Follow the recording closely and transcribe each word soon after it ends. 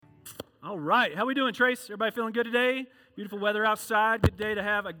All right, how we doing, Trace? Everybody feeling good today? Beautiful weather outside. Good day to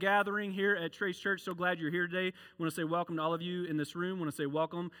have a gathering here at Trace Church. So glad you're here today. I want to say welcome to all of you in this room. I want to say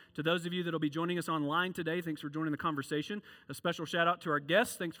welcome to those of you that will be joining us online today. Thanks for joining the conversation. A special shout out to our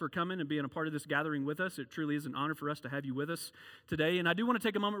guests. Thanks for coming and being a part of this gathering with us. It truly is an honor for us to have you with us today. And I do want to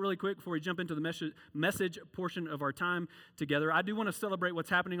take a moment really quick before we jump into the message portion of our time together. I do want to celebrate what's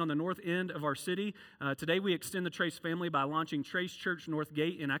happening on the north end of our city. Today we extend the Trace family by launching Trace Church North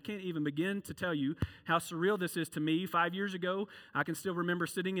Gate, and I can't even begin to tell you how surreal this is to me. 5 years ago, I can still remember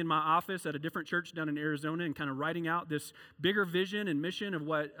sitting in my office at a different church down in Arizona and kind of writing out this bigger vision and mission of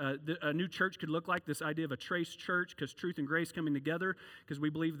what a new church could look like, this idea of a Trace Church, because truth and grace coming together, because we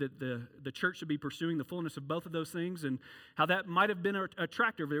believe that the church should be pursuing the fullness of both of those things, and how that might have been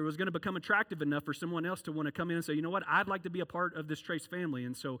attractive. It was going to become attractive enough for someone else to want to come in and say, you know what, I'd like to be a part of this Trace family.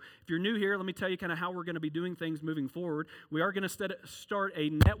 And so if you're new here, let me tell you kind of how we're going to be doing things moving forward. We are going to start a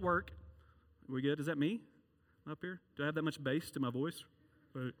network. Are we good? Is that me up here? Do I have that much bass to my voice?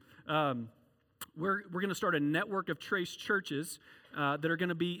 We're going to start a network of Trace churches that are going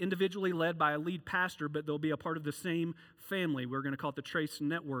to be individually led by a lead pastor, but they'll be a part of the same family. We're going to call it the Trace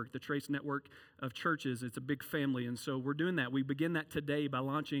Network of churches. It's a big family, and so we're doing that. We begin that today by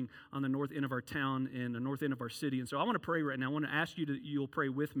launching on the north end of our town and the north end of our city. And so I want to pray right now. I want to ask you you'll pray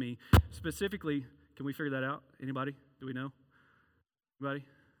with me. Specifically, can we figure that out? Anybody? Do we know? Anybody?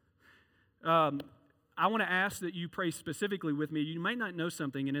 I want to ask that you pray specifically with me. You might not know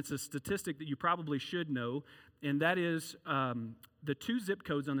something, and it's a statistic that you probably should know, and that is the two zip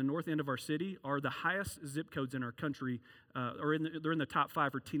codes on the north end of our city are the highest zip codes in our country, they're in the top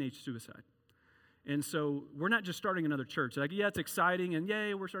 5 for teenage suicide. And so we're not just starting another church. Like, yeah, it's exciting, and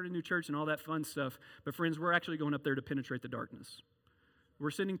yay, we're starting a new church and all that fun stuff, but friends, we're actually going up there to penetrate the darkness. We're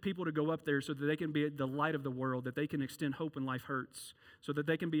sending people to go up there so that they can be the light of the world, that they can extend hope when life hurts, so that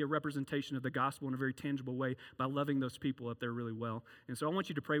they can be a representation of the gospel in a very tangible way by loving those people up there really well. And so I want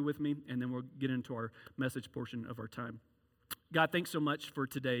you to pray with me, and then we'll get into our message portion of our time. God, thanks so much for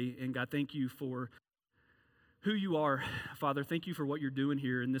today, and God, thank you for who you are, Father. Thank you for what you're doing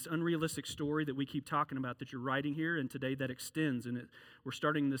here in this unrealistic story that we keep talking about that you're writing here, and today that extends, and we're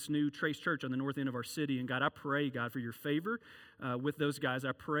starting this new Trace Church on the north end of our city. And God, I pray, God, for your favor with those guys.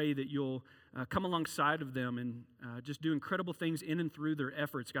 I pray that you'll come alongside of them and just do incredible things in and through their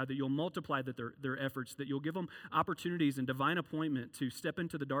efforts, God, that you'll multiply their efforts, that you'll give them opportunities and divine appointment to step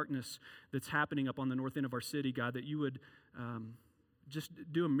into the darkness that's happening up on the north end of our city, God, that you would just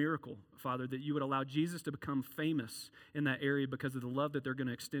do a miracle, Father, that you would allow Jesus to become famous in that area because of the love that they're going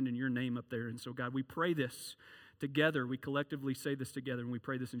to extend in your name up there. And so, God, we pray this together. We collectively say this together, and we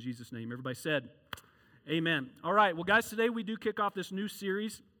pray this in Jesus' name. Everybody said, amen. All right, well, guys, today we do kick off this new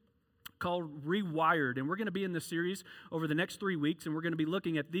series called Rewired, and we're going to be in this series over the next 3 weeks, and we're going to be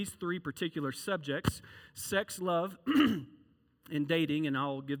looking at these 3 particular subjects: sex, love, and dating. And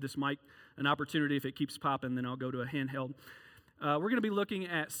I'll give this mic an opportunity. If it keeps popping, then I'll go to a handheld. We're going to be looking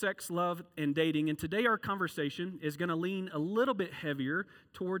at sex, love, and dating, and today our conversation is going to lean a little bit heavier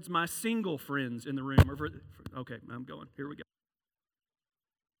towards my single friends in the room. Okay, I'm going. Here we go.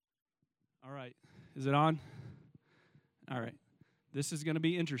 All right. Is it on? All right. This is going to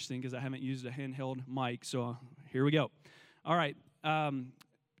be interesting because I haven't used a handheld mic, so here we go. All right.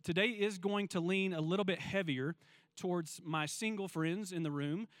 Today is going to lean a little bit heavier towards my single friends in the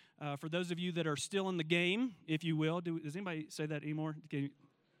room. For those of you that are still in the game, if you will. Does anybody say that anymore?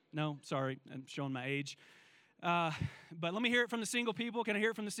 No? Sorry, I'm showing my age. But let me hear it from the single people. Can I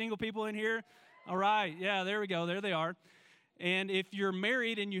hear it from the single people in here? All right. Yeah, there we go. There they are. And if you're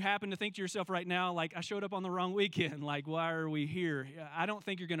married and you happen to think to yourself right now, like, I showed up on the wrong weekend, like, why are we here? I don't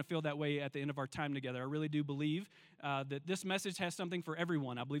think you're going to feel that way at the end of our time together. I really do believe that this message has something for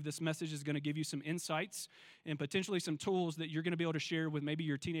everyone. I believe this message is going to give you some insights and potentially some tools that you're going to be able to share with maybe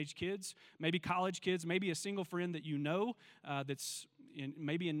your teenage kids, maybe college kids, maybe a single friend that you know that's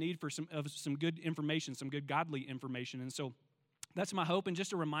maybe in need for some good information, some good godly information. And so that's my hope. And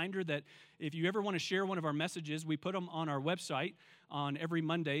just a reminder that if you ever want to share one of our messages, we put them on our website on every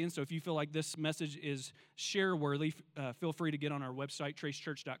Monday. And so if you feel like this message is share-worthy, feel free to get on our website,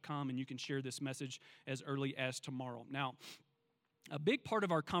 tracechurch.com, and you can share this message as early as tomorrow. Now, a big part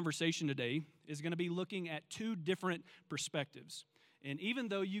of our conversation today is going to be looking at 2 different perspectives. And even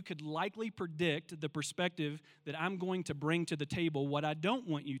though you could likely predict the perspective that I'm going to bring to the table, what I don't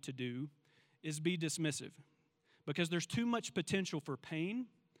want you to do is be dismissive. Because there's too much potential for pain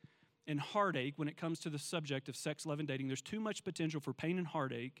and heartache when it comes to the subject of sex, love, and dating. There's too much potential for pain and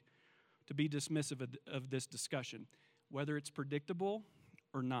heartache to be dismissive of this discussion, whether it's predictable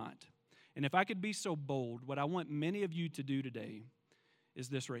or not. And if I could be so bold, what I want many of you to do today is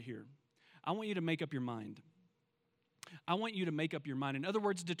this right here. I want you to make up your mind. I want you to make up your mind. In other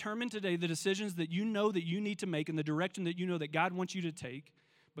words, determine today the decisions that you know that you need to make and the direction that you know that God wants you to take.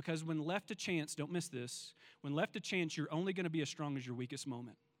 Because when left to chance, don't miss this, when left to chance, you're only going to be as strong as your weakest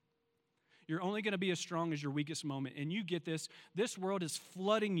moment. You're only going to be as strong as your weakest moment. And you get this, this world is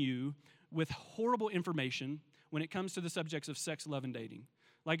flooding you with horrible information when it comes to the subjects of sex, love, and dating.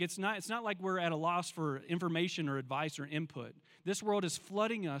 Like it's not like we're at a loss for information or advice or input. This world is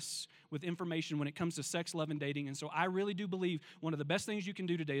flooding us with information when it comes to sex, love, and dating. And so I really do believe one of the best things you can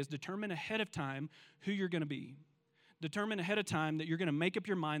do today is determine ahead of time who you're going to be. Determine ahead of time that you're going to make up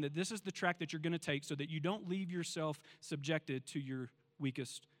your mind that this is the track that you're going to take so that you don't leave yourself subjected to your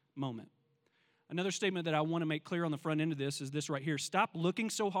weakest moment. Another statement that I want to make clear on the front end of this is this right here. Stop looking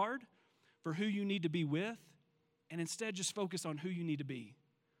so hard for who you need to be with and instead just focus on who you need to be.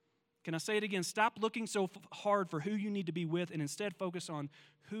 Can I say it again? Stop looking so hard for who you need to be with and instead focus on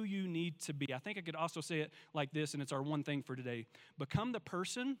who you need to be. I think I could also say it like this, and it's our one thing for today. Become the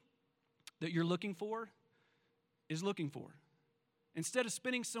person that you're looking for is looking for. Instead of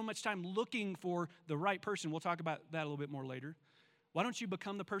spending so much time looking for the right person, we'll talk about that a little bit more later. Why don't you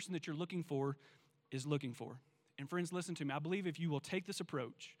become the person that you're looking for is looking for? And friends, listen to me. I believe if you will take this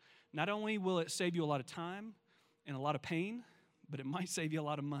approach, not only will it save you a lot of time and a lot of pain, but it might save you a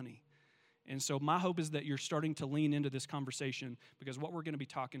lot of money. And so my hope is that you're starting to lean into this conversation because what we're going to be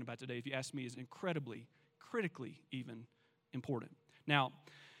talking about today, if you ask me, is incredibly, critically even important. Now,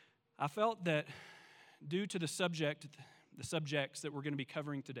 I felt that due to the subjects that we're going to be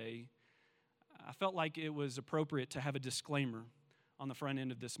covering today, I felt like it was appropriate to have a disclaimer on the front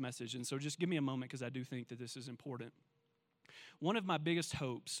end of this message. And so just give me a moment because I do think that this is important. One of my biggest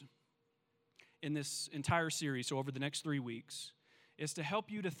hopes in this entire series, so over the next 3 weeks, is to help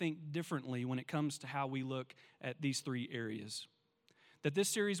you to think differently when it comes to how we look at these 3 areas. That this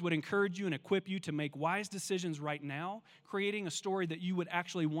series would encourage you and equip you to make wise decisions right now, creating a story that you would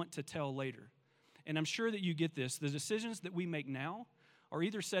actually want to tell later. And I'm sure that you get this. The decisions that we make now are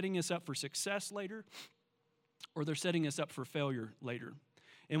either setting us up for success later or they're setting us up for failure later.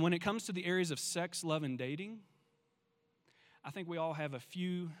 And when it comes to the areas of sex, love, and dating, I think we all have a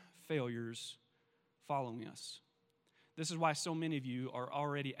few failures following us. This is why so many of you are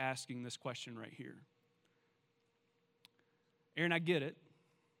already asking this question right here. Aaron, I get it.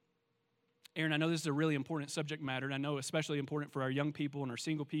 Aaron, I know this is a really important subject matter, and I know especially important for our young people and our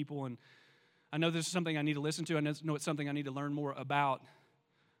single people, and I know this is something I need to listen to. I know it's something I need to learn more about.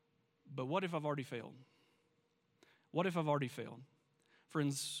 But what if I've already failed? What if I've already failed?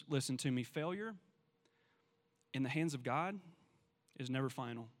 Friends, listen to me. Failure in the hands of God is never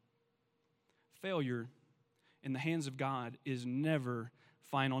final. Failure in the hands of God is never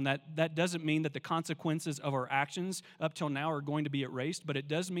final. And that doesn't mean that the consequences of our actions up till now are going to be erased, but it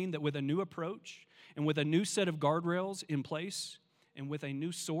does mean that with a new approach and with a new set of guardrails in place and with a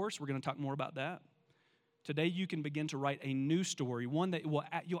new source, we're going to talk more about that. Today you can begin to write a new story, one that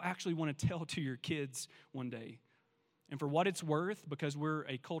you'll actually want to tell to your kids one day. And for what it's worth, because we're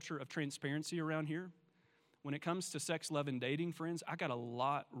a culture of transparency around here, when it comes to sex, love, and dating, friends, I got a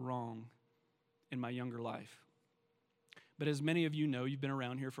lot wrong in my younger life. But as many of you know, you've been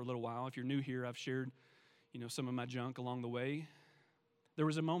around here for a little while. If you're new here, I've shared, some of my junk along the way. There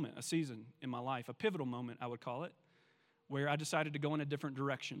was a moment, a season in my life, a pivotal moment, I would call it, where I decided to go in a different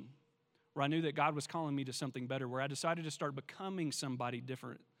direction, where I knew that God was calling me to something better, where I decided to start becoming somebody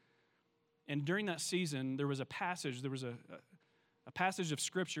different. And during that season, there was a passage of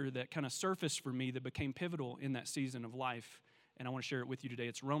Scripture that kind of surfaced for me that became pivotal in that season of life, and I want to share it with you today.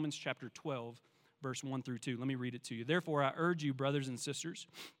 It's Romans chapter 12, verse 1 through 2. Let me read it to you. Therefore, I urge you, brothers and sisters,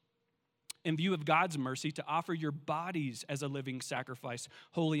 in view of God's mercy, to offer your bodies as a living sacrifice,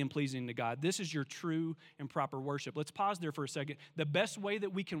 holy and pleasing to God. This is your true and proper worship. Let's pause there for a second. The best way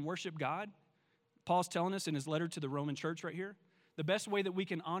that we can worship God, Paul's telling us in his letter to the Roman church right here, the best way that we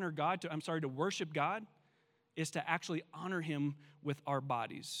can honor God, to worship God, is to actually honor him with our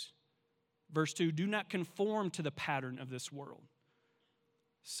bodies. Verse 2, do not conform to the pattern of this world.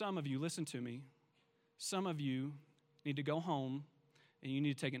 Some of you, listen to me, some of you need to go home and you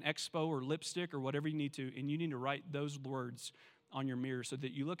need to take an Expo or lipstick or whatever you need to, and you need to write those words on your mirror so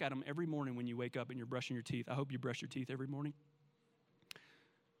that you look at them every morning when you wake up and you're brushing your teeth. I hope you brush your teeth every morning.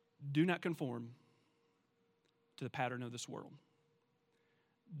 Do not conform to the pattern of this world.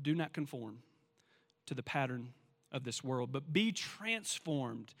 Do not conform to the pattern of this world, but be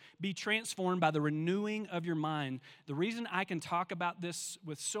transformed. Be transformed by the renewing of your mind. The reason I can talk about this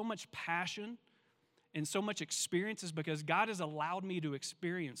with so much passion and so much experience is because God has allowed me to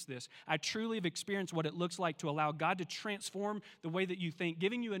experience this. I truly have experienced what it looks like to allow God to transform the way that you think,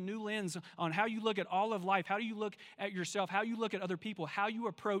 giving you a new lens on how you look at all of life, how do you look at yourself, how you look at other people, how you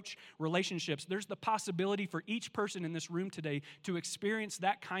approach relationships. There's the possibility for each person in this room today to experience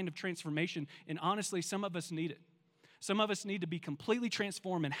that kind of transformation, and honestly, some of us need it. Some of us need to be completely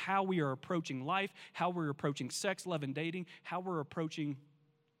transformed in how we are approaching life, how we're approaching sex, love, and dating, how we're approaching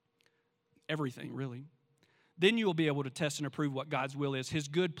everything, really. Then you will be able to test and approve what God's will is, His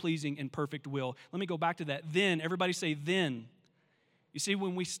good, pleasing, and perfect will. Let me go back to that. Then, everybody say then. You see,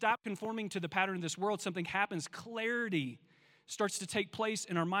 when we stop conforming to the pattern of this world, something happens. Clarity starts to take place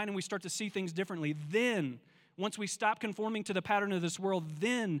in our mind, and we start to see things differently. Then, once we stop conforming to the pattern of this world,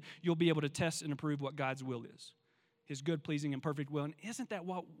 then you'll be able to test and approve what God's will is, His good, pleasing, and perfect will. And isn't that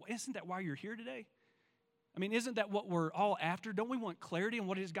why you're here today? I mean, isn't that what we're all after? Don't we want clarity on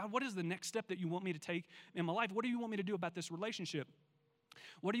what it is? God, what is the next step that you want me to take in my life? What do you want me to do about this relationship?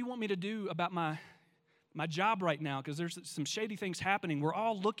 What do you want me to do about my job right now? Because there's some shady things happening. We're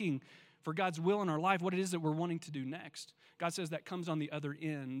all looking for God's will in our life, what it is that we're wanting to do next. God says that comes on the other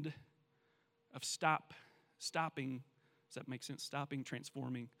end of stopping, does that make sense? Stopping,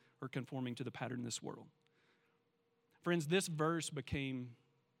 transforming, or conforming to the pattern of this world. Friends, this verse became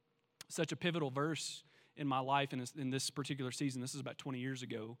such a pivotal verse in my life in this particular season. This is about 20 years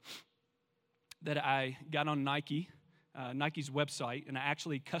ago, that I got on Nike's website, and I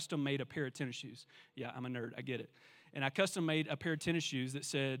actually custom made a pair of tennis shoes. Yeah, I'm a nerd, I get it. And I custom made a pair of tennis shoes that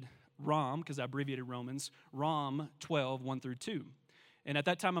said ROM, because I abbreviated Romans, ROM 12, 1 through 2. And at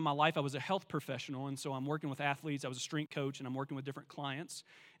that time in my life, I was a health professional, and so I'm working with athletes. I was a strength coach, and I'm working with different clients.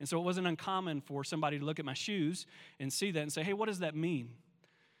 And so it wasn't uncommon for somebody to look at my shoes and see that and say, hey, what does that mean?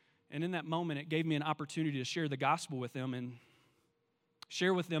 And in that moment, it gave me an opportunity to share the gospel with them and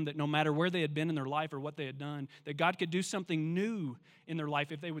share with them that no matter where they had been in their life or what they had done, that God could do something new in their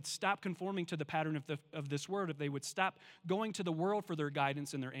life if they would stop conforming to the pattern of this world, if they would stop going to the world for their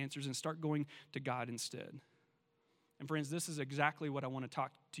guidance and their answers and start going to God instead. And friends, this is exactly what I want to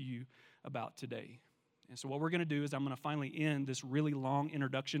talk to you about today. And so what we're going to do is I'm going to finally end this really long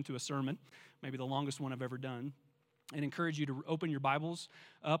introduction to a sermon, maybe the longest one I've ever done, and encourage you to open your Bibles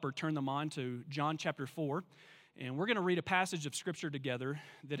up or turn them on to John chapter 4. And we're going to read a passage of Scripture together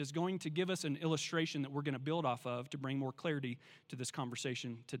that is going to give us an illustration that we're going to build off of to bring more clarity to this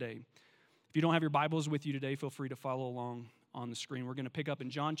conversation today. If you don't have your Bibles with you today, feel free to follow along on the screen. We're going to pick up in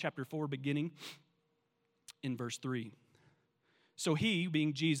John chapter 4, beginning in verse 3. So he,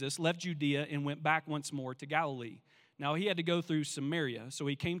 being Jesus, left Judea and went back once more to Galilee. Now he had to go through Samaria, so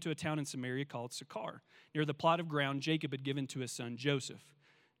he came to a town in Samaria called Sychar, near the plot of ground Jacob had given to his son Joseph.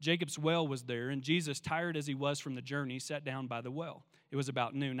 Jacob's well was there, and Jesus, tired as he was from the journey, sat down by the well. It was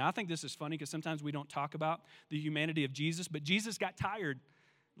about noon. Now I think this is funny because sometimes we don't talk about the humanity of Jesus, but Jesus got tired.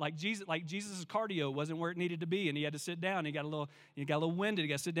 Like Jesus' cardio wasn't where it needed to be, and he had to sit down. He got a little winded. He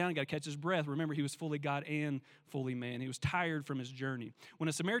got to sit down. He got to catch his breath. Remember, he was fully God and fully man. He was tired from his journey. When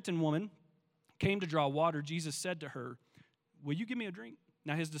a Samaritan woman came to draw water, Jesus said to her, "Will you give me a drink?"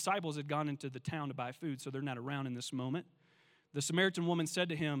 Now his disciples had gone into the town to buy food, so they're not around in this moment. The Samaritan woman said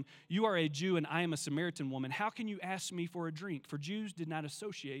to him, "You are a Jew and I am a Samaritan woman. How can you ask me for a drink?" For Jews did not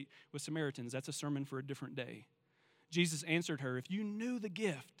associate with Samaritans. That's a sermon for a different day. Jesus answered her, if you knew the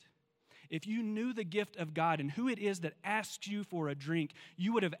gift of God and who it is that asks you for a drink,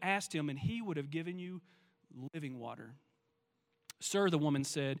 you would have asked him and he would have given you living water. Sir, the woman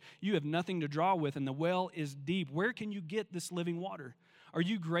said, you have nothing to draw with and the well is deep. Where can you get this living water? Are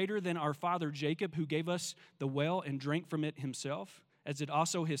you greater than our father Jacob, who gave us the well and drank from it himself, as did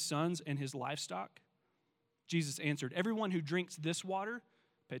also his sons and his livestock? Jesus answered, everyone who drinks this water,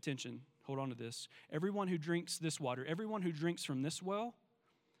 pay attention, hold on to this. Everyone who drinks this water, everyone who drinks from this well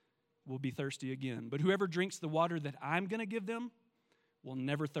will be thirsty again. But whoever drinks the water that I'm going to give them will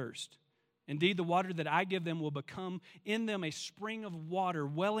never thirst. Indeed, the water that I give them will become in them a spring of water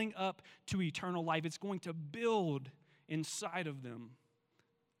welling up to eternal life. It's going to build inside of them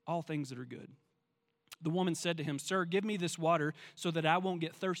all things that are good. The woman said to him, Sir, give me this water so that I won't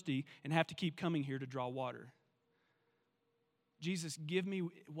get thirsty and have to keep coming here to draw water. Jesus, give me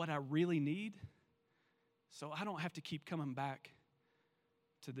what I really need so I don't have to keep coming back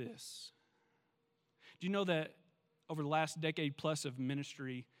to this. Do you know that over the last decade plus of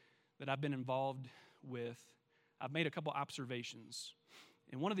ministry that I've been involved with, I've made a couple observations.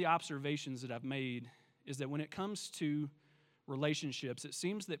 And one of the observations that I've made is that when it comes to relationships, it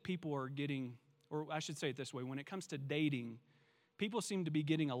seems that people are getting, or I should say it this way, when it comes to dating, people seem to be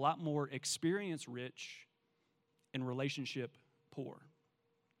getting a lot more experience rich and relationship poor.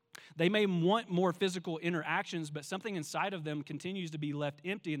 They may want more physical interactions, but something inside of them continues to be left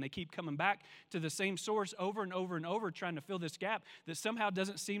empty, and they keep coming back to the same source over and over and over, trying to fill this gap that somehow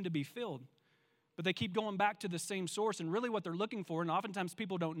doesn't seem to be filled. But they keep going back to the same source, and really what they're looking for, and oftentimes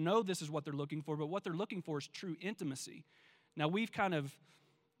people don't know this is what they're looking for, but what they're looking for is true intimacy. Now we've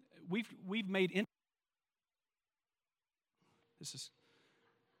made is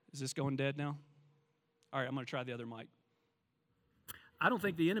this going dead now? All right, I'm going to try the other mic. I don't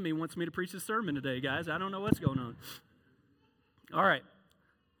think the enemy wants me to preach this sermon today, guys. I don't know what's going on. All right,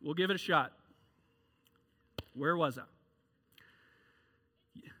 we'll give it a shot. Where was I?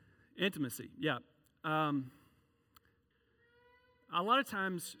 Intimacy, yeah. A lot of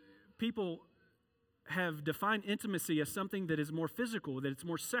times people have defined intimacy as something that is more physical, that it's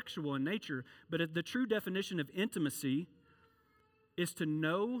more sexual in nature, but the true definition of intimacy is to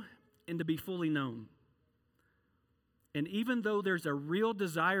know and to be fully known. And even though there's a real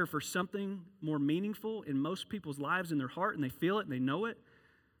desire for something more meaningful in most people's lives, in their heart, and they feel it and they know it,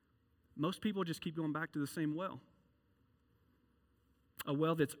 most people just keep going back to the same well. A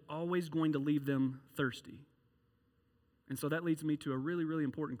well that's always going to leave them thirsty. And so that leads me to a really, really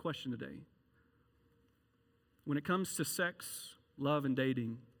important question today. When it comes to sex, love, and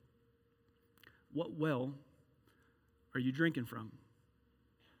dating, what well are you drinking from?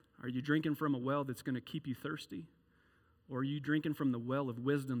 Are you drinking from a well that's going to keep you thirsty? Or are you drinking from the well of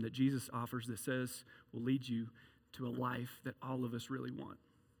wisdom that Jesus offers that says will lead you to a life that all of us really want?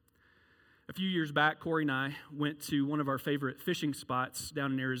 A few years back, Corey and I went to one of our favorite fishing spots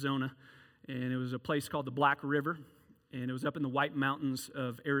down in Arizona, and it was a place called the Black River, and it was up in the White Mountains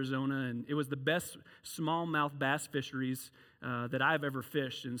of Arizona, and it was the best smallmouth bass fisheries that I've ever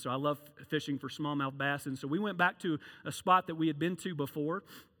fished, and so I love fishing for smallmouth bass, and so we went back to a spot that we had been to before,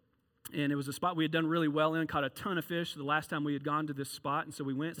 and it was a spot we had done really well in, caught a ton of fish the last time we had gone to this spot, and so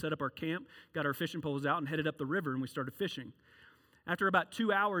we went, set up our camp, got our fishing poles out, and headed up the river, and we started fishing. After about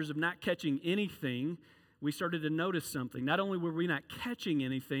 2 hours of not catching anything, we started to notice something. Not only were we not catching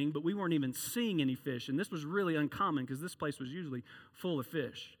anything, but we weren't even seeing any fish, and this was really uncommon because this place was usually full of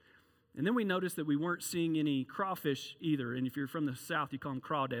fish. And then we noticed that we weren't seeing any crawfish either, and if you're from the South, you call them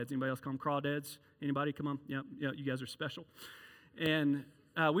crawdads. Anybody else call them crawdads? Anybody? Come on. Yeah, you guys are special. And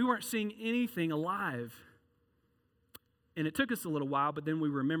we weren't seeing anything alive. And it took us a little while, but then we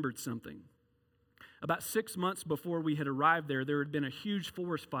remembered something. About 6 months before we had arrived there had been a huge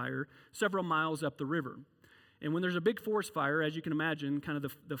forest fire several miles up the river. And when there's a big forest fire, as you can imagine, kind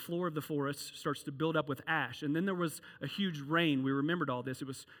of the floor of the forest starts to build up with ash. And then there was a huge rain. We remembered all this. It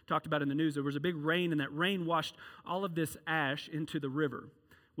was talked about in the news. There was a big rain, and that rain washed all of this ash into the river,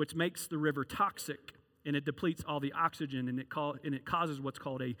 which makes the river toxic, and it depletes all the oxygen, and it causes what's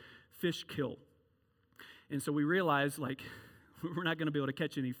called a fish kill. And so we realized, we're not going to be able to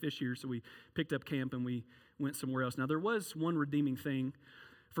catch any fish here, so we picked up camp and we went somewhere else. Now, there was one redeeming thing.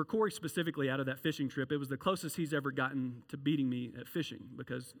 For Corey specifically, out of that fishing trip, it was the closest he's ever gotten to beating me at fishing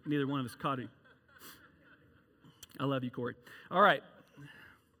because neither one of us caught him. I love you, Corey. All right.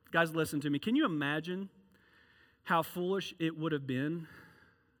 Guys, listen to me. Can you imagine how foolish it would have been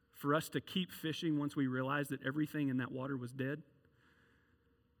for us to keep fishing once we realized that everything in that water was dead?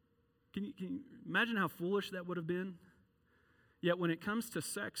 Can you imagine how foolish that would have been? Yet when it comes to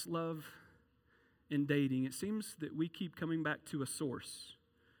sex, love, and dating, it seems that we keep coming back to a source.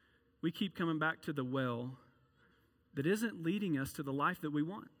 We keep coming back to the well that isn't leading us to the life that we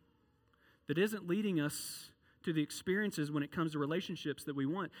want, that isn't leading us to the experiences when it comes to relationships that we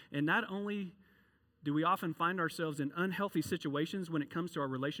want. And not only do we often find ourselves in unhealthy situations when it comes to our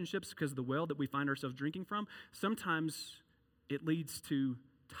relationships because of the well that we find ourselves drinking from, sometimes it leads to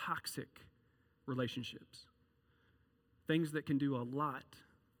toxic relationships. Things that can do a lot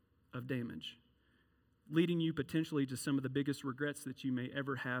of damage, leading you potentially to some of the biggest regrets that you may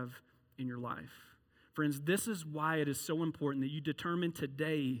ever have in your life. Friends, this is why it is so important that you determine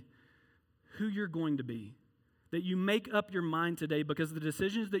today who you're going to be, that you make up your mind today, because the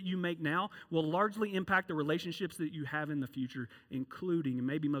decisions that you make now will largely impact the relationships that you have in the future, including, and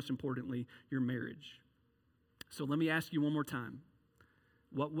maybe most importantly, your marriage. So let me ask you one more time.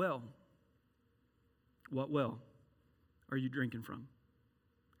 What well are you drinking from?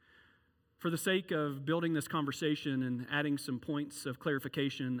 For the sake of building this conversation and adding some points of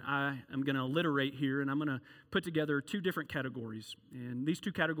clarification, I am going to alliterate here, and I'm going to put together two different categories. And these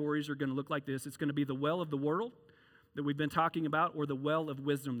two categories are going to look like this. It's going to be the well of the world that we've been talking about, or the well of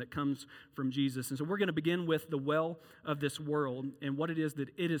wisdom that comes from Jesus. And so we're going to begin with the well of this world and what it is that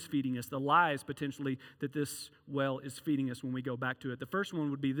it is feeding us, the lies potentially that this well is feeding us when we go back to it. The first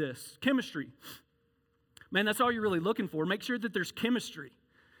one would be this: chemistry. Man, that's all you're really looking for. Make sure that there's chemistry.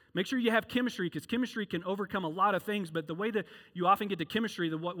 Make sure you have chemistry, because chemistry can overcome a lot of things, but the way that you often get to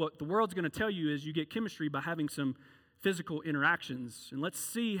chemistry, what the world's going to tell you is you get chemistry by having some physical interactions. And let's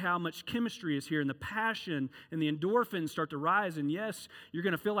see how much chemistry is here, and the passion and the endorphins start to rise. And yes, you're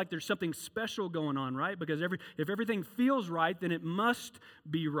going to feel like there's something special going on, right? Because if everything feels right, then it must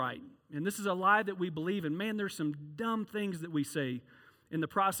be right. And this is a lie that we believe. And man, there's some dumb things that we say in the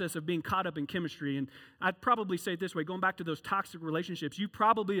process of being caught up in chemistry. And I'd probably say it this way, going back to those toxic relationships, you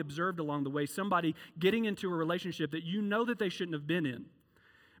probably observed along the way somebody getting into a relationship that you know that they shouldn't have been in.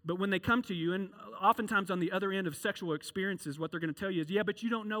 But when they come to you, and oftentimes on the other end of sexual experiences, what they're going to tell you is, yeah, but you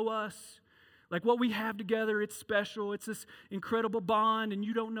don't know us. Like what we have together, it's special. It's this incredible bond, and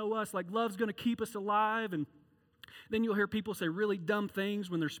you don't know us. Like love's going to keep us alive. And then you'll hear people say really dumb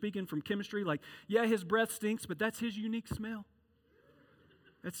things when they're speaking from chemistry, like, yeah, his breath stinks, but that's his unique smell.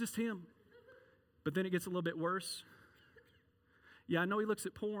 That's just him. But then it gets a little bit worse. Yeah, I know he looks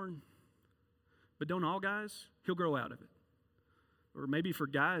at porn, but don't all guys? He'll grow out of it. Or maybe for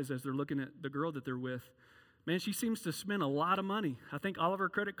guys, as they're looking at the girl that they're with, man, she seems to spend a lot of money. I think all of her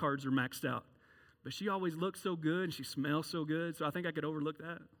credit cards are maxed out. But she always looks so good and she smells so good, so I think I could overlook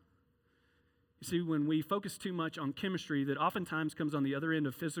that. You see, when we focus too much on chemistry, that oftentimes comes on the other end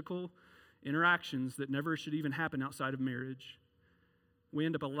of physical interactions that never should even happen outside of marriage, we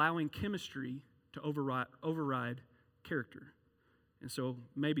end up allowing chemistry to override character. And so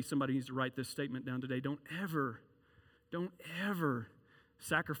maybe somebody needs to write this statement down today. Don't ever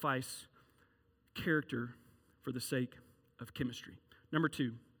sacrifice character for the sake of chemistry. Number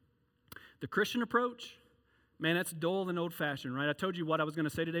 2, the Christian approach, man, that's dull and old-fashioned, right? I told you what I was going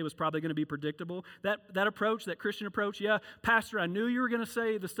to say today was probably going to be predictable. That approach, that Christian approach, yeah, Pastor, I knew you were going to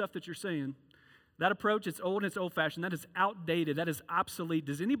say the stuff that you're saying. That approach, it's old and it's old-fashioned. That is outdated. That is obsolete.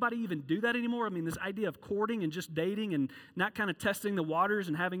 Does anybody even do that anymore? I mean, this idea of courting and just dating and not kind of testing the waters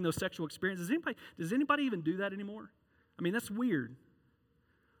and having those sexual experiences, does anybody even do that anymore? I mean, that's weird.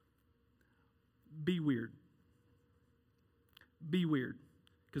 Be weird. Be weird.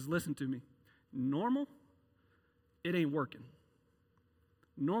 Because listen to me. Normal, it ain't working.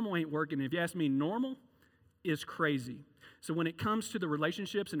 Normal ain't working. If you ask me, normal is crazy. So when it comes to the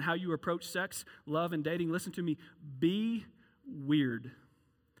relationships and how you approach sex, love, and dating, listen to me, be weird.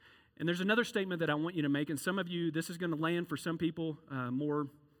 And there's another statement that I want you to make, and some of you, this is going to land for some people more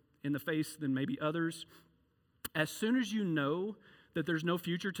in the face than maybe others. As soon as you know that there's no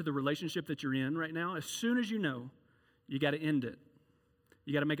future to the relationship that you're in right now, as soon as you know, you got to end it.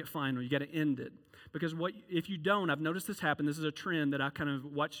 You got to make it final. You got to end it. Because if you don't, I've noticed this happen. This is a trend that I kind of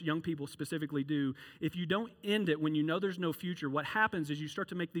watch young people specifically do. If you don't end it when you know there's no future, what happens is you start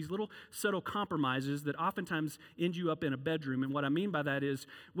to make these little subtle compromises that oftentimes end you up in a bedroom. And what I mean by that is,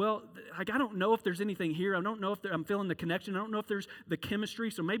 well, like I don't know if there's anything here. I don't know if I'm feeling the connection. I don't know if there's the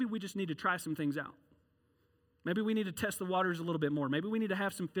chemistry. So maybe we just need to try some things out. Maybe we need to test the waters a little bit more. Maybe we need to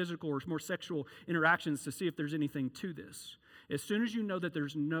have some physical or more sexual interactions to see if there's anything to this. As soon as you know that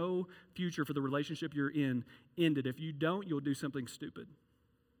there's no future for the relationship you're in, end it. If you don't, you'll do something stupid.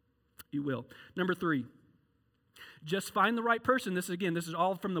 You will. Number 3, just find the right person. This is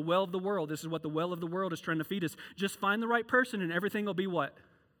all from the well of the world. This is what the well of the world is trying to feed us. Just find the right person and everything will be what?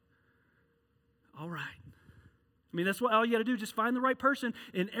 All right. I mean, that's what all you got to do. Just find the right person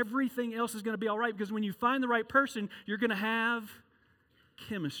and everything else is going to be all right. Because when you find the right person, you're going to have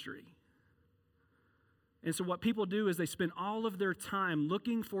chemistry. And so what people do is they spend all of their time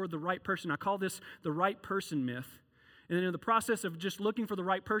looking for the right person. I call this the right person myth. And then in the process of just looking for the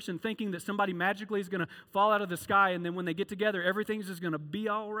right person, thinking that somebody magically is going to fall out of the sky, and then when they get together, everything's just going to be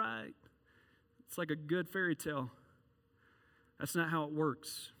all right. It's like a good fairy tale. That's not how it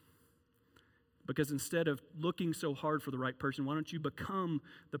works. Because instead of looking so hard for the right person, why don't you become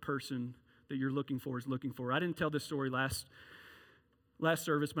the person that you're looking for is looking for? I didn't tell this story last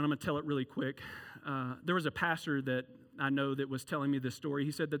service, but I'm going to tell it really quick. There was a pastor that I know that was telling me this story.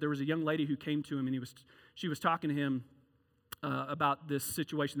 He said that there was a young lady who came to him, and she was talking to him about this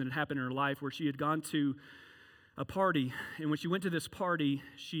situation that had happened in her life where she had gone to a party, and when she went to this party,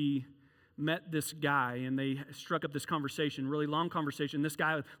 she met this guy, and they struck up this conversation, really long conversation. This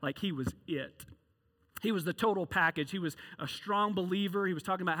guy, like, he was it. He was the total package. He was a strong believer. He was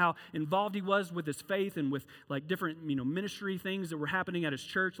talking about how involved he was with his faith and with like different, ministry things that were happening at his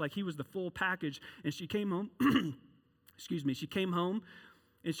church. Like he was the full package. And she came home. She came home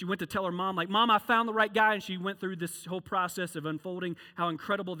and she went to tell her mom, like, Mom, I found the right guy. And she went through this whole process of unfolding how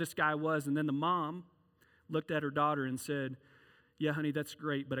incredible this guy was. And then the mom looked at her daughter and said, yeah, honey, that's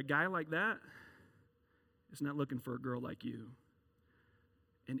great. But a guy like that is not looking for a girl like you.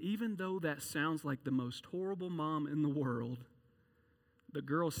 And even though that sounds like the most horrible mom in the world, The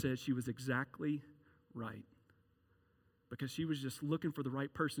girl said she was exactly right because she was just looking for the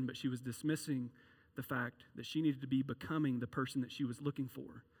right person, but she was dismissing the fact that she needed to be becoming the person that she was looking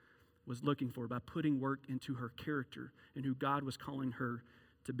for by putting work into her character and who God was calling her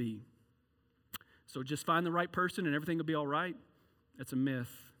to be. So just find the right person and everything will be all right. That's a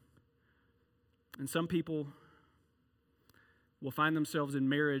myth. And some people will find themselves in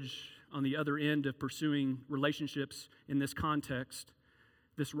marriage on the other end of pursuing relationships in this context,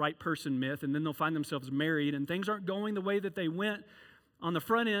 this right person myth, and then they'll find themselves married and things aren't going the way that they went on the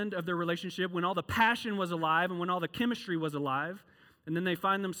front end of their relationship when all the passion was alive and when all the chemistry was alive. And then they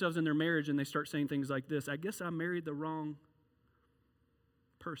find themselves in their marriage and they start saying things like this: I guess I married the wrong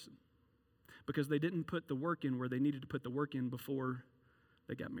person, because they didn't put the work in where they needed to put the work in before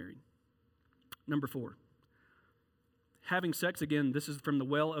they got married. Number 4, having sex, again, this is from the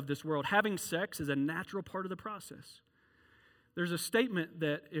well of this world. Having sex is a natural part of the process. There's a statement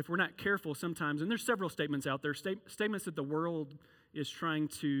that if we're not careful sometimes, and there's several statements out there, statements that the world is trying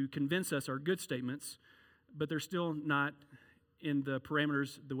to convince us are good statements, but they're still not in the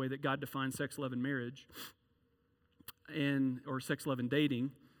parameters the way that God defines sex, love, and marriage, or sex, love, and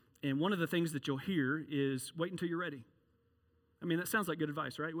dating. And one of the things that you'll hear is wait until you're ready. I mean, that sounds like good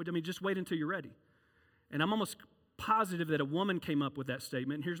advice, right? I mean, just wait until you're ready. And I'm almost positive that a woman came up with that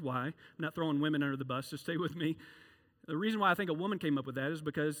statement. And here's why. I'm not throwing women under the bus, so stay with me. The reason why I think a woman came up with that is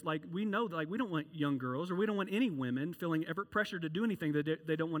because, we know that, we don't want young girls, or we don't want any women feeling ever pressured to do anything that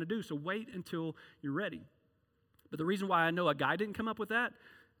they don't want to do. So wait until you're ready. But the reason why I know a guy didn't come up with that,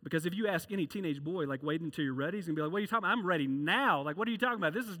 because if you ask any teenage boy, wait until you're ready, he's going to be like, what are you talking about? I'm ready now. What are you talking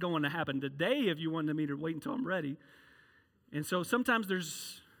about? This is going to happen today if you wanted me to wait until I'm ready. And so sometimes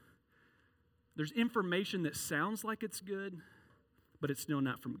there's information that sounds like it's good, but it's still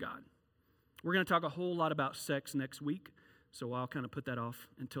not from God. We're going to talk a whole lot about sex next week, so I'll kind of put that off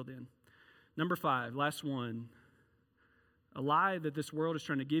until then. Number 5, last one. A lie that this world is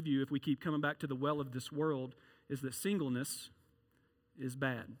trying to give you, if we keep coming back to the well of this world, is that singleness is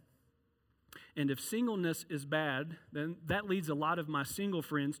bad. And if singleness is bad, then that leads a lot of my single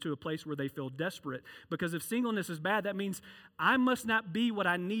friends to a place where they feel desperate. Because if singleness is bad, that means I must not be what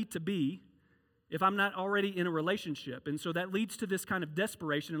I need to be if I'm not already in a relationship. And so that leads to this kind of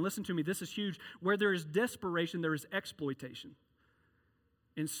desperation. And listen to me, this is huge. Where there is desperation, there is exploitation.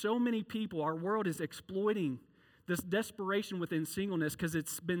 And so many people, our world is exploiting this desperation within singleness because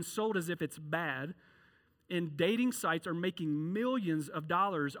it's been sold as if it's bad. And dating sites are making millions of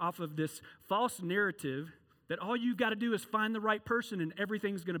dollars off of this false narrative that all you've got to do is find the right person and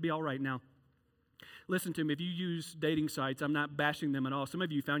everything's going to be all right. Now, listen to me. If you use dating sites, I'm not bashing them at all. Some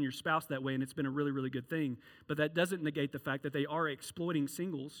of you found your spouse that way and it's been a really, really good thing. But that doesn't negate the fact that they are exploiting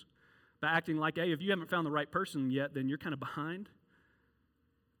singles by acting like, hey, if you haven't found the right person yet, then you're kind of behind.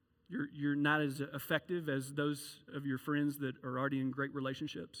 You're not as effective as those of your friends that are already in great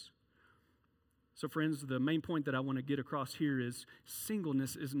relationships. So friends, the main point that I want to get across here is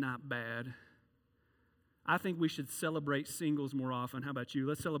singleness is not bad. I think we should celebrate singles more often. How about you?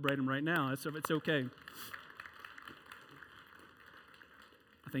 Let's celebrate them right now. It's okay.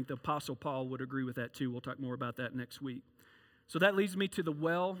 I think the Apostle Paul would agree with that too. We'll talk more about that next week. So that leads me to the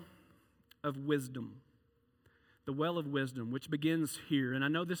well of wisdom. The well of wisdom, which begins here. And I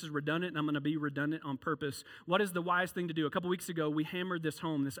know this is redundant, and I'm going to be redundant on purpose. What is the wise thing to do? A couple weeks ago, we hammered this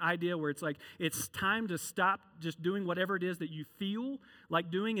home, this idea where it's time to stop just doing whatever it is that you feel like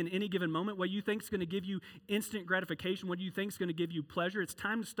doing in any given moment, what you think is going to give you instant gratification, what you think is going to give you pleasure. It's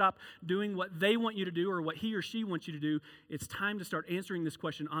time to stop doing what they want you to do or what he or she wants you to do. It's time to start answering this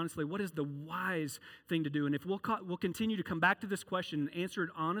question honestly. What is the wise thing to do? And if we'll continue to come back to this question and answer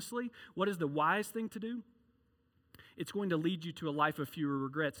it honestly, what is the wise thing to do? It's going to lead you to a life of fewer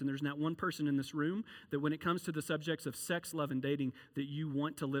regrets. And there's not one person in this room that when it comes to the subjects of sex, love, and dating, that you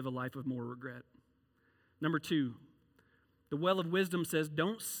want to live a life of more regret. Number 2, the well of wisdom says,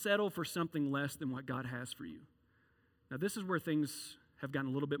 don't settle for something less than what God has for you. Now, this is where things have gotten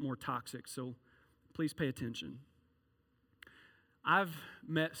a little bit more toxic, so please pay attention. I've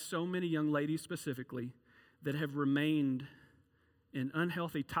met so many young ladies specifically that have remained in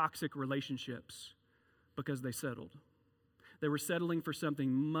unhealthy, toxic relationships because they settled. They were settling for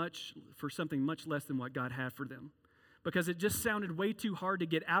something much less than what God had for them. Because it just sounded way too hard to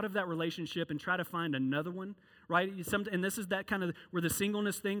get out of that relationship and try to find another one, right? And this is that kind of where the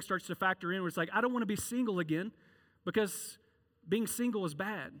singleness thing starts to factor in, where it's like, I don't want to be single again because being single is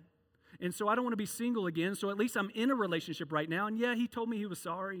bad. And so I don't want to be single again, so at least I'm in a relationship right now. And yeah, he told me he was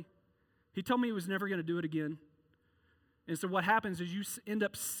sorry. He told me he was never going to do it again. And so what happens is you end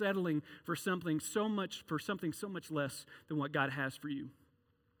up settling for something so much less than what God has for you.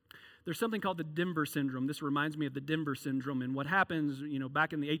 There's something called the Denver syndrome. This reminds me of the Denver syndrome. And what happens,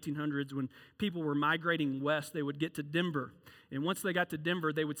 back in the 1800s when people were migrating west, they would get to Denver. And once they got to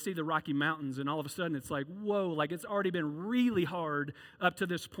Denver, they would see the Rocky Mountains. And all of a sudden, it's like, whoa, like it's already been really hard up to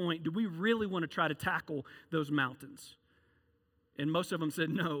this point. Do we really want to try to tackle those mountains? And most of them said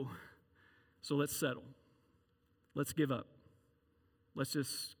no. So let's settle. Let's give up. Let's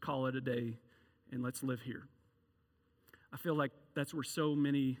just call it a day and let's live here. I feel like that's where so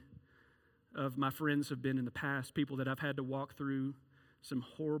many of my friends have been in the past, people that I've had to walk through some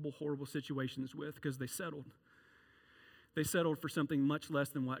horrible, horrible situations with because they settled. They settled for something much less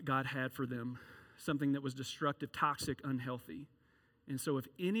than what God had for them, something that was destructive, toxic, unhealthy. And so if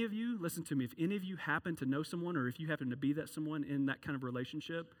any of you, listen to me, if any of you happen to know someone or if you happen to be that someone in that kind of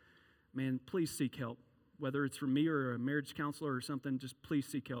relationship, man, please seek help. Whether it's from me or a marriage counselor or something, just please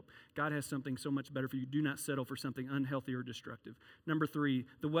seek help. God has something so much better for you. Do not settle for something unhealthy or destructive. Number 3,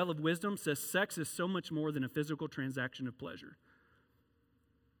 the well of wisdom says sex is so much more than a physical transaction of pleasure.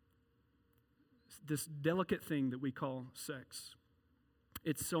 This delicate thing that we call sex,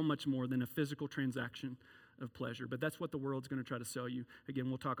 it's so much more than a physical transaction of pleasure. But that's what the world's going to try to sell you. Again,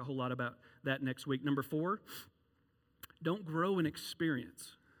 we'll talk a whole lot about that next week. Number 4, don't grow in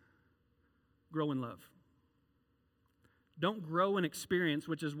experience. Grow in love. Don't grow in experience,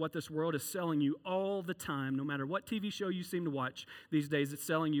 which is what this world is selling you all the time. No matter what TV show you seem to watch these days, it's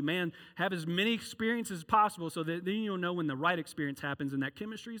selling you, man, have as many experiences as possible so that then you'll know when the right experience happens and that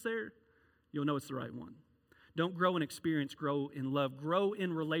chemistry's there, you'll know it's the right one. Don't grow in experience, grow in love. Grow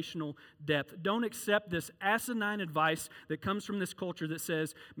in relational depth. Don't accept this asinine advice that comes from this culture that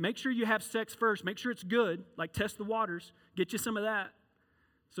says, make sure you have sex first, make sure it's good, like test the waters, get you some of that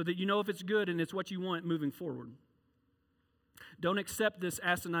so that you know if it's good and it's what you want moving forward. Don't accept this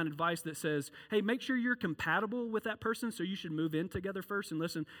asinine advice that says, hey, make sure you're compatible with that person, so you should move in together first. And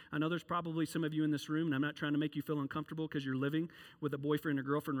listen, I know there's probably some of you in this room, and I'm not trying to make you feel uncomfortable because you're living with a boyfriend or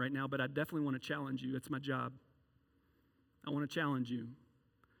girlfriend right now, but I definitely want to challenge you. It's my job. I want to challenge you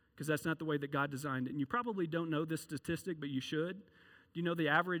because that's not the way that God designed it. And you probably don't know this statistic, but you should. Do you know the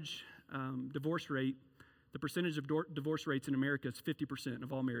average divorce rate, the percentage of divorce rates in America is 50%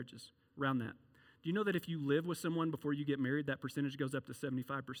 of all marriages, around that. Do you know that if you live with someone before you get married, that percentage goes up to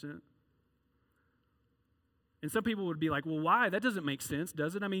 75%? And some people would be like, well, why? That doesn't make sense,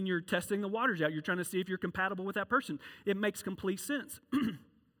 does it? I mean, you're testing the waters out. You're trying to see if you're compatible with that person. It makes complete sense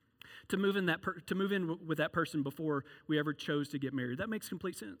to move in with that person before we ever chose to get married. That makes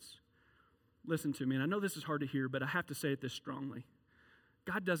complete sense. Listen to me, and I know this is hard to hear, but I have to say it this strongly.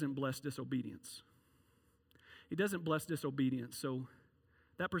 God doesn't bless disobedience. He doesn't bless disobedience, so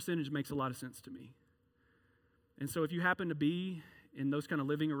that percentage makes a lot of sense to me. And so if you happen to be in those kind of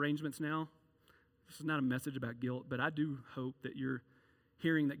living arrangements now, this is not a message about guilt, but I do hope that you're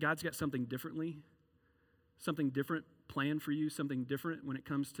hearing that God's got something different planned for you, something different when it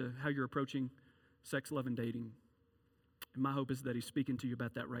comes to how you're approaching sex, love, and dating. And my hope is that He's speaking to you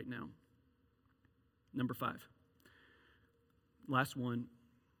about that right now. Number 5. Last one.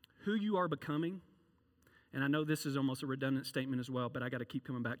 Who you are becoming. And I know this is almost a redundant statement as well, but I got to keep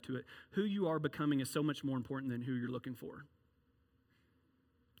coming back to it. Who you are becoming is so much more important than who you're looking for.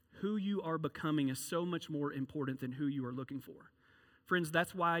 Who you are becoming is so much more important than who you are looking for. Friends,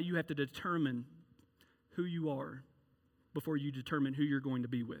 that's why you have to determine who you are before you determine who you're going to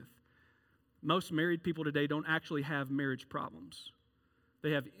be with. Most married people today don't actually have marriage problems.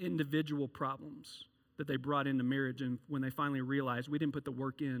 They have individual problems that they brought into marriage, and when they finally realized we didn't put the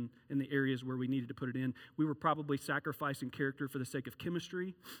work in the areas where we needed to put it in, we were probably sacrificing character for the sake of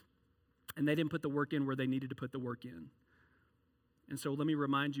chemistry, and they didn't put the work in where they needed to put the work in. And so let me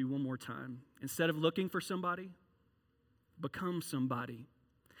remind you one more time. Instead of looking for somebody, become somebody.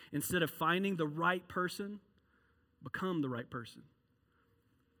 Instead of finding the right person, become the right person.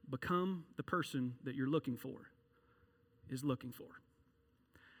 Become the person that you're looking for is looking for.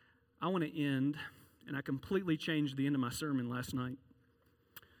 I want to end, and I completely changed the end of my sermon last night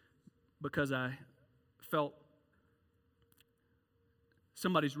because I felt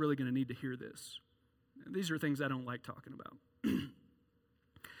somebody's really going to need to hear this. These are things I don't like talking about.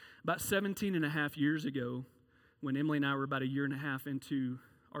 About 17 and a half years ago, when Emily and I were about a year and a half into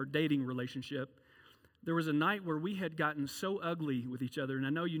our dating relationship, there was a night where we had gotten so ugly with each other, and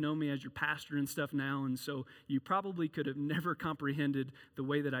I know you know me as your pastor and stuff now, and so you probably could have never comprehended the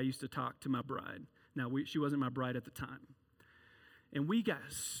way that I used to talk to my bride. Now, she wasn't my bride at the time. And we got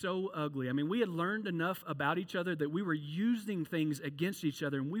so ugly. I mean, we had learned enough about each other that we were using things against each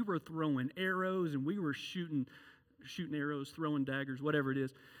other, and we were throwing arrows, and we were shooting arrows, throwing daggers, whatever it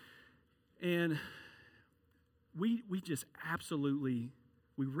is. And we just absolutely,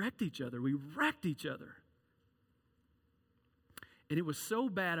 We wrecked each other. We wrecked each other. And it was so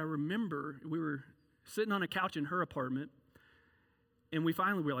bad, I remember we were sitting on a couch in her apartment, and we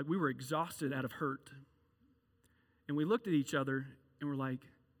were exhausted out of hurt. And we looked at each other, and we're like,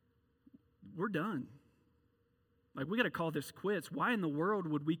 we're done. Like, we got to call this quits. Why in the world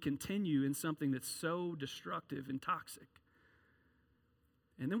would we continue in something that's so destructive and toxic?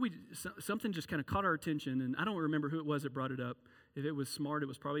 And then something just kind of caught our attention, and I don't remember who it was that brought it up. If it was smart, it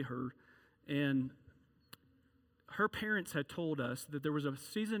was probably her. And her parents had told us that there was a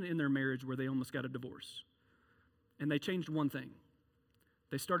season in their marriage where they almost got a divorce. And they changed one thing.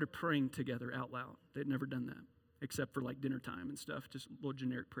 They started praying together out loud. They'd never done that, except for like dinner time and stuff, just little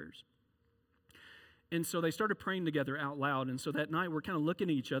generic prayers. And so they started praying together out loud. And so that night we're kind of looking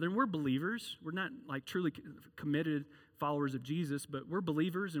at each other, and we're believers. We're not like truly committed followers of Jesus, but we're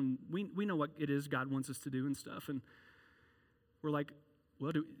believers, and we know what it is God wants us to do and stuff. And we're like,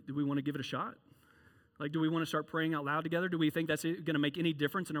 well, do we want to give it a shot? Like, do we want to start praying out loud together? Do we think that's going to make any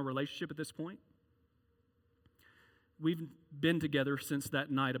difference in our relationship at this point? We've been together since that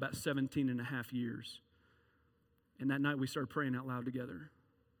night, about 17 and a half years. And that night we started praying out loud together.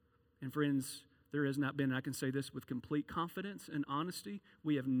 And friends, there has not been, and I can say this with complete confidence and honesty,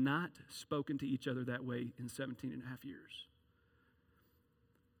 we have not spoken to each other that way in 17 and a half years.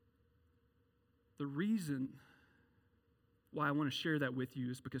 The reason why I want to share that with you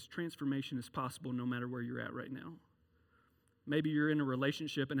is because transformation is possible no matter where you're at right now. Maybe you're in a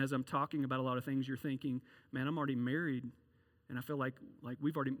relationship, and as I'm talking about a lot of things, you're thinking, man, I'm already married, and I feel like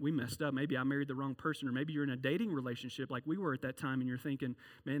we messed up. Maybe I married the wrong person, or maybe you're in a dating relationship like we were at that time, and you're thinking,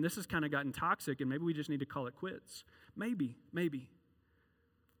 man, this has kind of gotten toxic, and maybe we just need to call it quits. Maybe.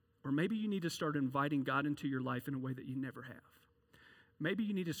 Or maybe you need to start inviting God into your life in a way that you never have. Maybe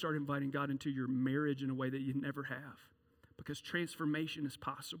you need to start inviting God into your marriage in a way that you never have, because transformation is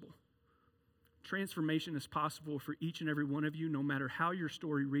possible. Transformation is possible for each and every one of you, no matter how your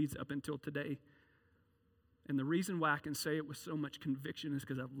story reads up until today. And the reason why I can say it with so much conviction is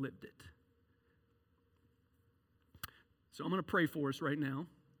because I've lived it. So I'm going to pray for us right now.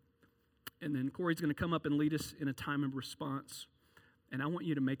 And then Corey's going to come up and lead us in a time of response. And I want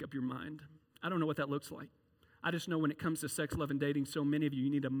you to make up your mind. I don't know what that looks like. I just know when it comes to sex, love, and dating, so many of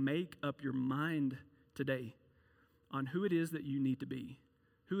you need to make up your mind today on who it is that you need to be,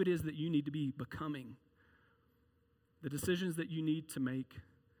 who it is that you need to be becoming, the decisions that you need to make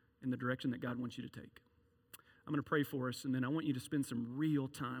in the direction that God wants you to take. I'm going to pray for us, and then I want you to spend some real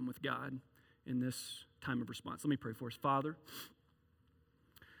time with God in this time of response. Let me pray for us. Father,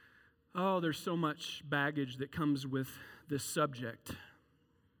 there's so much baggage that comes with this subject.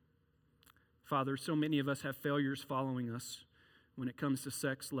 Father, so many of us have failures following us when it comes to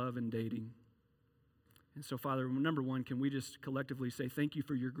sex, love, and dating. And so, Father, number one, can we just collectively say thank you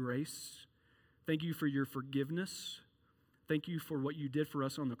for your grace? Thank you for your forgiveness. Thank you for what you did for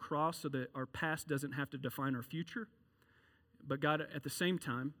us on the cross so that our past doesn't have to define our future. But God, at the same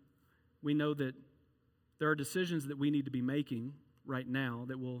time, we know that there are decisions that we need to be making right now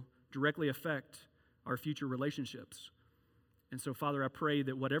that will directly affect our future relationships. And so, Father, I pray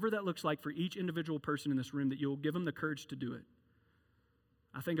that whatever that looks like for each individual person in this room, that you'll give them the courage to do it.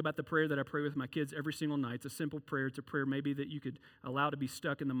 I think about the prayer that I pray with my kids every single night. It's a simple prayer. It's a prayer maybe that you could allow to be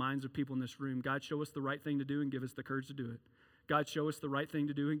stuck in the minds of people in this room. God, show us the right thing to do and give us the courage to do it. God, show us the right thing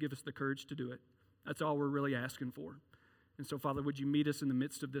to do and give us the courage to do it. That's all we're really asking for. And so, Father, would you meet us in the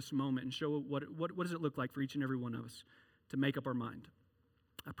midst of this moment and show what does it look like for each and every one of us to make up our mind?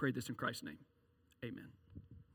 I pray this in Christ's name. Amen.